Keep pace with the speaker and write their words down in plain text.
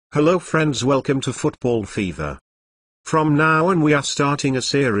Hello friends, welcome to Football Fever. From now on we are starting a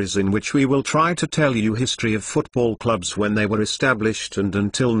series in which we will try to tell you history of football clubs when they were established and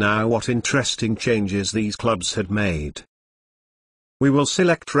until now what interesting changes these clubs had made. We will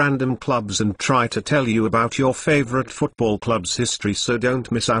select random clubs and try to tell you about your favorite football club's history, so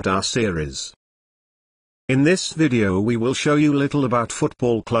don't miss out our series. In this video we will show you little about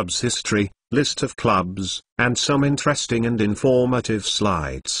football clubs' history, list of clubs, and some interesting and informative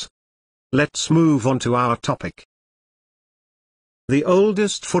slides. Let's move on to our topic. The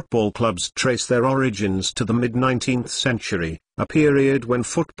oldest football clubs trace their origins to the mid-19th century, a period when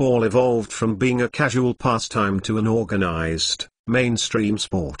football evolved from being a casual pastime to an organized, mainstream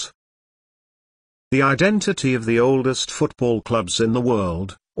sport. The identity of the oldest football clubs in the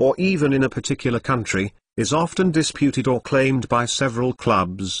world, or even in a particular country, is often disputed or claimed by several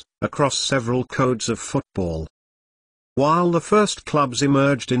clubs, across several codes of football. While the first clubs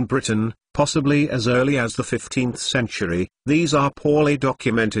emerged in Britain, possibly as early as the 15th century, these are poorly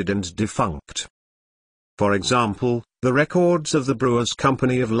documented and defunct. For example, the records of the Brewers'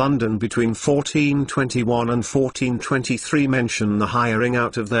 Company of London between 1421 and 1423 mention the hiring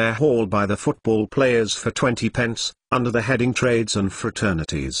out of their hall by the football players for 20 pence, under the heading Trades and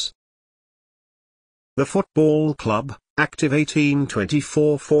Fraternities. The Football Club, active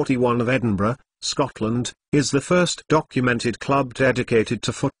 1824-41 of Edinburgh, Scotland, is the first documented club dedicated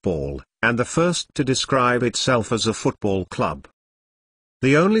to football, and the first to describe itself as a football club.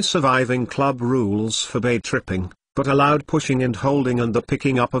 The only surviving club rules forbade tripping, but allowed pushing and holding and the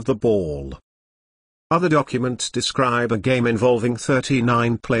picking up of the ball. Other documents describe a game involving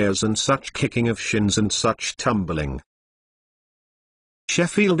 39 players and such kicking of shins and such tumbling.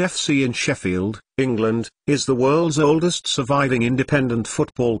 Sheffield F.C. in Sheffield, England, is the world's oldest surviving independent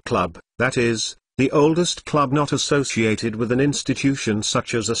football club, that is, the oldest club not associated with an institution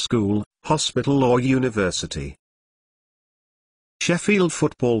such as a school, hospital or university. Sheffield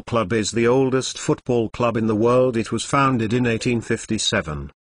Football Club is the oldest football club in the world. It was founded in 1857.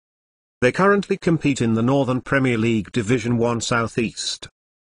 They currently compete in the Northern Premier League Division 1 South East.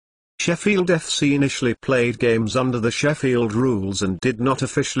 Sheffield F.C. initially played games under the Sheffield rules and did not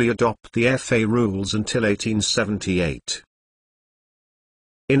officially adopt the FA rules until 1878.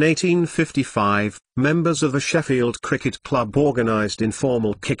 In 1855, members of the Sheffield Cricket Club organised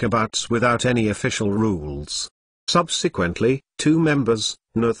informal kickabouts without any official rules. Subsequently, two members,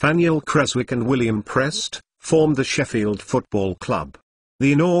 Nathaniel Creswick and William Prest, formed the Sheffield Football Club.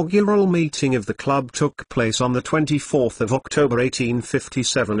 The inaugural meeting of the club took place on the 24th of October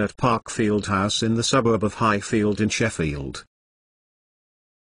 1857 at Parkfield House in the suburb of Highfield in Sheffield.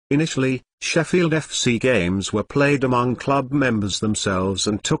 Initially, Sheffield FC games were played among club members themselves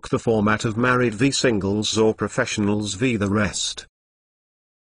and took the format of married v singles or professionals v the rest.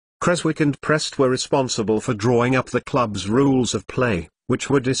 Creswick and Prest were responsible for drawing up the club's rules of play,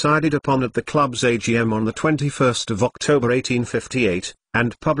 which were decided upon at the club's AGM on the 21st of October 1858,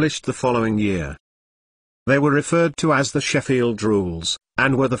 and published the following year. They were referred to as the Sheffield Rules,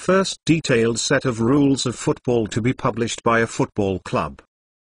 and were the first detailed set of rules of football to be published by a football club.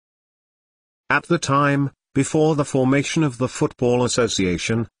 At the time, before the formation of the Football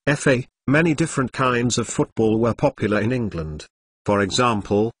Association, FA, many different kinds of football were popular in England. For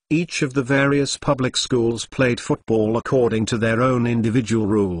example, each of the various public schools played football according to their own individual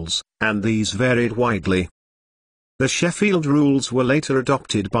rules, and these varied widely. The Sheffield rules were later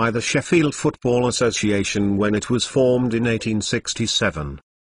adopted by the Sheffield Football Association when it was formed in 1867.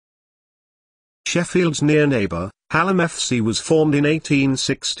 Sheffield's near neighbour, Hallam FC, was formed in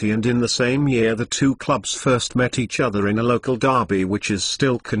 1860, and in the same year the two clubs first met each other in a local derby which is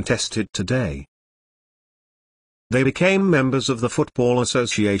still contested today. They became members of the Football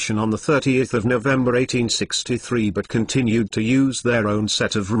Association on the 30th of November 1863 but continued to use their own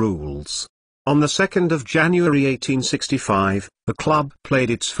set of rules. On the 2nd of January 1865, the club played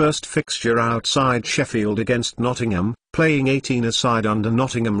its first fixture outside Sheffield against Nottingham, playing 18-a-side under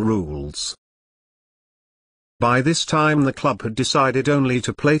Nottingham rules. By this time the club had decided only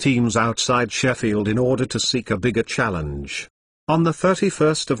to play teams outside Sheffield in order to seek a bigger challenge. On the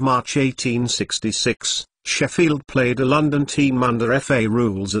 31st of March 1866, Sheffield played a London team under FA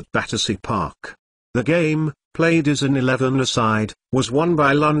rules at Battersea Park. The game, played as an 11-a-side, was won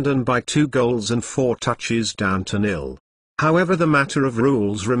by London by 2 goals and 4 touches down to 0. However, the matter of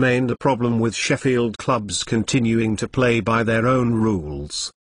rules remained a problem, with Sheffield clubs continuing to play by their own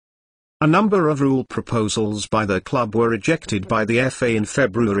rules. A number of rule proposals by the club were rejected by the FA in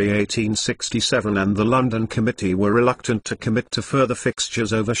February 1867, and the London Committee were reluctant to commit to further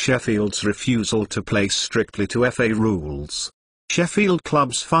fixtures over Sheffield's refusal to play strictly to FA rules. Sheffield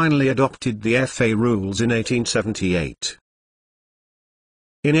clubs finally adopted the FA rules in 1878.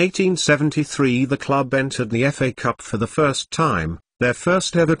 In 1873 the club entered the FA Cup for the first time, their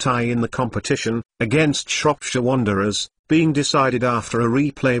first ever tie in the competition, against Shropshire Wanderers, being decided after a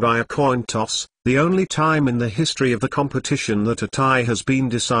replay by a coin toss, the only time in the history of the competition that a tie has been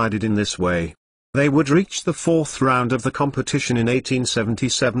decided in this way. They would reach the fourth round of the competition in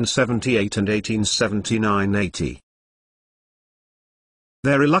 1877-78 and 1879-80.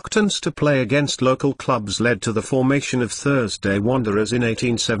 Their reluctance to play against local clubs led to the formation of Thursday Wanderers in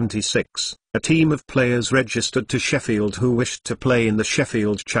 1876, a team of players registered to Sheffield who wished to play in the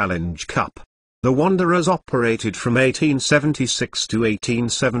Sheffield Challenge Cup. The Wanderers operated from 1876 to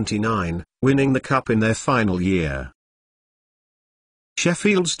 1879, winning the cup in their final year.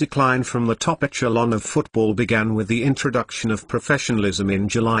 Sheffield's decline from the top echelon of football began with the introduction of professionalism in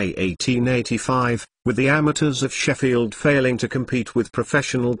July 1885, with the amateurs of Sheffield failing to compete with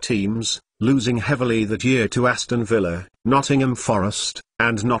professional teams, losing heavily that year to Aston Villa, Nottingham Forest,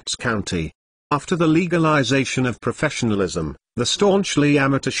 and Notts County. After the legalisation of professionalism, the staunchly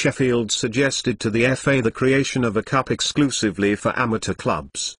amateur Sheffield suggested to the FA the creation of a cup exclusively for amateur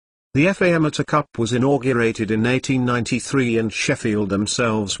clubs. The FA Amateur Cup was inaugurated in 1893 and Sheffield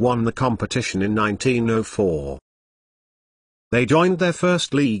themselves won the competition in 1904. They joined their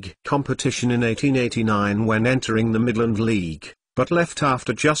first league competition in 1889 when entering the Midland League, but left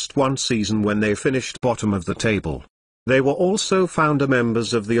after just one season when they finished bottom of the table. They were also founder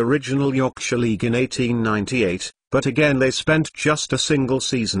members of the original Yorkshire League in 1898, but again they spent just a single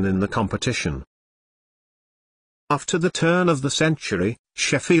season in the competition. After the turn of the century,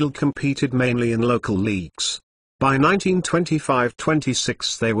 Sheffield competed mainly in local leagues. By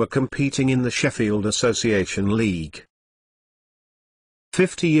 1925-26 they were competing in the Sheffield Association League.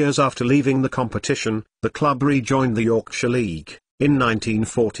 50 years after leaving the competition, the club rejoined the Yorkshire League, in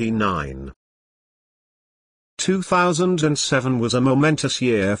 1949. 2007 was a momentous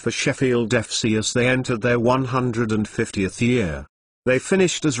year for Sheffield FC as they entered their 150th year. They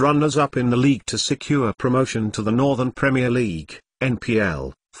finished as runners-up in the league to secure promotion to the Northern Premier League,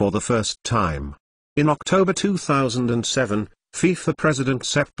 NPL, for the first time. In October 2007, FIFA President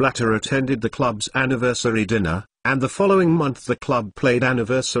Sepp Blatter attended the club's anniversary dinner, and the following month the club played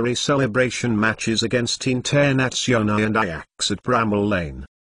anniversary celebration matches against Internazionale and Ajax at Bramall Lane.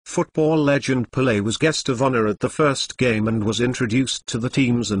 Football legend Pelé was guest of honour at the first game and was introduced to the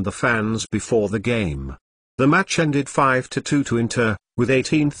teams and the fans before the game. The match ended 5-2 to Inter, with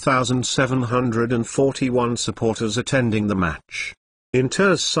 18,741 supporters attending the match.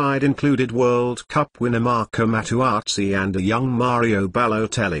 Inter's side included World Cup winner Marco Materazzi and a young Mario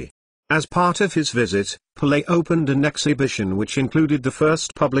Balotelli. As part of his visit, Pelé opened an exhibition which included the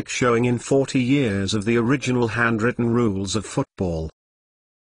first public showing in 40 years of the original handwritten rules of football.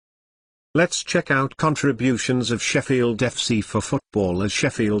 Let's check out contributions of Sheffield FC for football as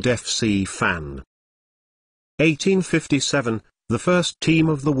Sheffield FC fan. 1857, the first team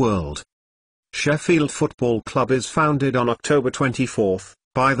of the world. Sheffield Football Club is founded on October 24,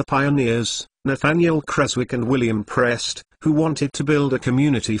 by the pioneers, Nathaniel Creswick and William Prest, who wanted to build a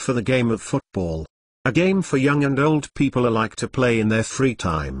community for the game of football. A game for young and old people alike to play in their free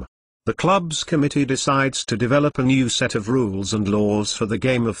time. The club's committee decides to develop a new set of rules and laws for the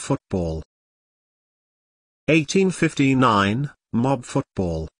game of football. 1859, mob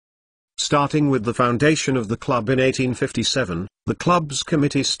football. Starting with the foundation of the club in 1857, the club's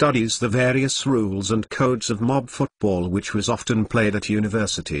committee studies the various rules and codes of mob football which was often played at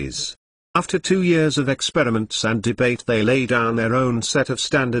universities. After 2 years of experiments and debate they lay down their own set of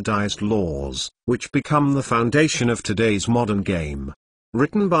standardized laws, which become the foundation of today's modern game.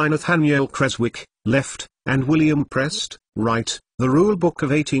 Written by Nathaniel Creswick, left, and William Prest, right, the Rule Book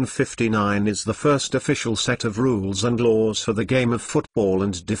of 1859 is the first official set of rules and laws for the game of football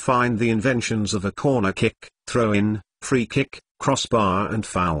and defined the inventions of a corner kick, throw-in, free kick, crossbar and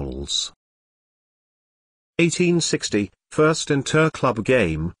fouls. 1860, first inter-club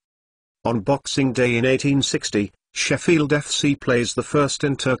game. On Boxing Day in 1860, Sheffield FC plays the first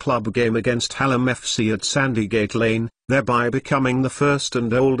inter-club game against Hallam FC at Sandygate Lane, thereby becoming the first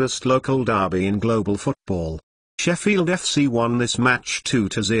and oldest local derby in global football. Sheffield FC won this match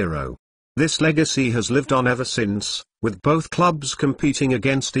 2-0. This legacy has lived on ever since, with both clubs competing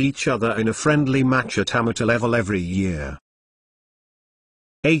against each other in a friendly match at amateur level every year.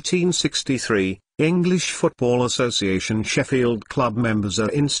 1863, English Football Association. Sheffield club members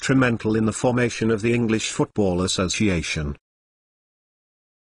are instrumental in the formation of the English Football Association.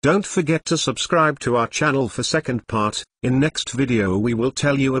 Don't forget to subscribe to our channel for second part. In next video we will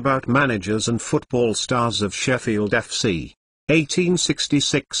tell you about managers and football stars of Sheffield FC.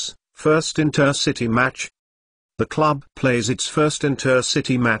 1866, first intercity match. The club plays its first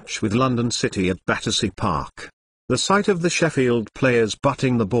intercity match with London City at Battersea Park. The sight of the Sheffield players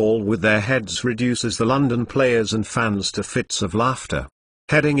butting the ball with their heads reduces the London players and fans to fits of laughter.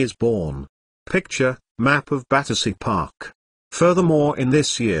 Heading is born. Picture, map of Battersea Park. Furthermore, in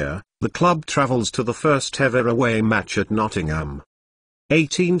this year, the club travels to the first ever away match at Nottingham.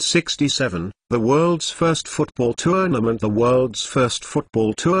 1867, the world's first football tournament. The world's first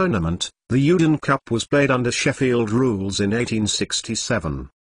football tournament, the Uden Cup, was played under Sheffield rules in 1867.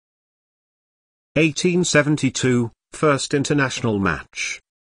 1872, first international match.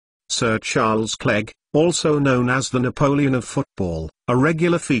 Sir Charles Clegg, also known as the Napoleon of football, a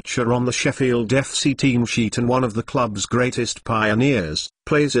regular feature on the Sheffield F.C. team sheet and one of the club's greatest pioneers,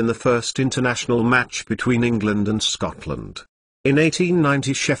 plays in the first international match between England and Scotland. In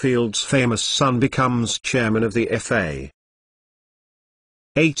 1890, Sheffield's famous son becomes chairman of the FA.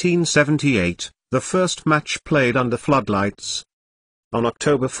 1878, the first match played under floodlights. On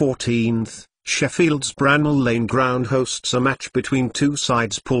October 14, Sheffield's Bramall Lane ground hosts a match between two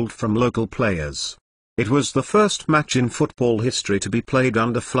sides pulled from local players. It was the first match in football history to be played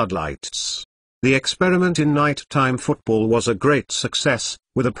under floodlights. The experiment in nighttime football was a great success,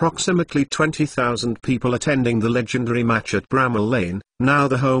 with approximately 20,000 people attending the legendary match at Bramall Lane, now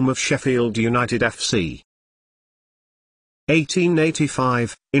the home of Sheffield United FC.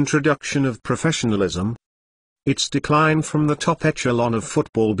 1885, introduction of professionalism. Its decline from the top echelon of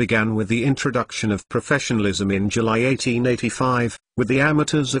football began with the introduction of professionalism in July 1885, with the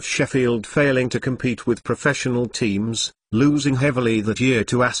amateurs of Sheffield failing to compete with professional teams, losing heavily that year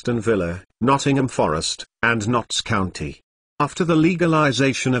to Aston Villa, Nottingham Forest, and Notts County. After the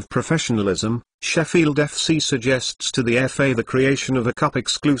legalisation of professionalism, Sheffield FC suggests to the FA the creation of a cup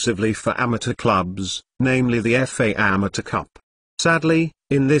exclusively for amateur clubs, namely the FA Amateur Cup. Sadly,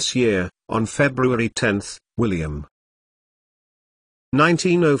 in this year, on February 10, William.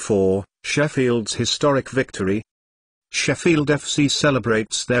 1904, Sheffield's historic victory. Sheffield FC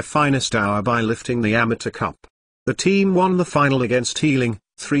celebrates their finest hour by lifting the Amateur Cup. The team won the final against Ealing,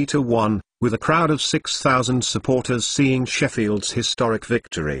 3-1, with a crowd of 6,000 supporters seeing Sheffield's historic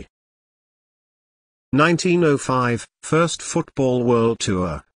victory. 1905, First Football World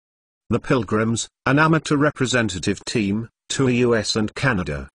Tour. The Pilgrims, an amateur representative team, tour US and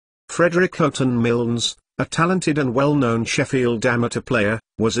Canada. Frederick Houghton Milnes, a talented and well-known Sheffield amateur player,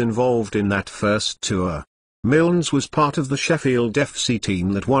 was involved in that first tour. Milnes was part of the Sheffield FC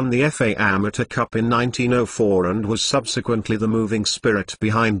team that won the FA Amateur Cup in 1904 and was subsequently the moving spirit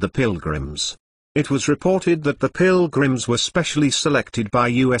behind the Pilgrims. It was reported that the Pilgrims were specially selected by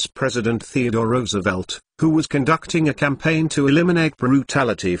US President Theodore Roosevelt, who was conducting a campaign to eliminate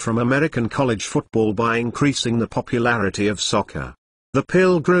brutality from American college football by increasing the popularity of soccer. The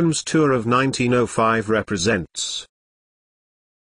Pilgrims Tour of 1905 represents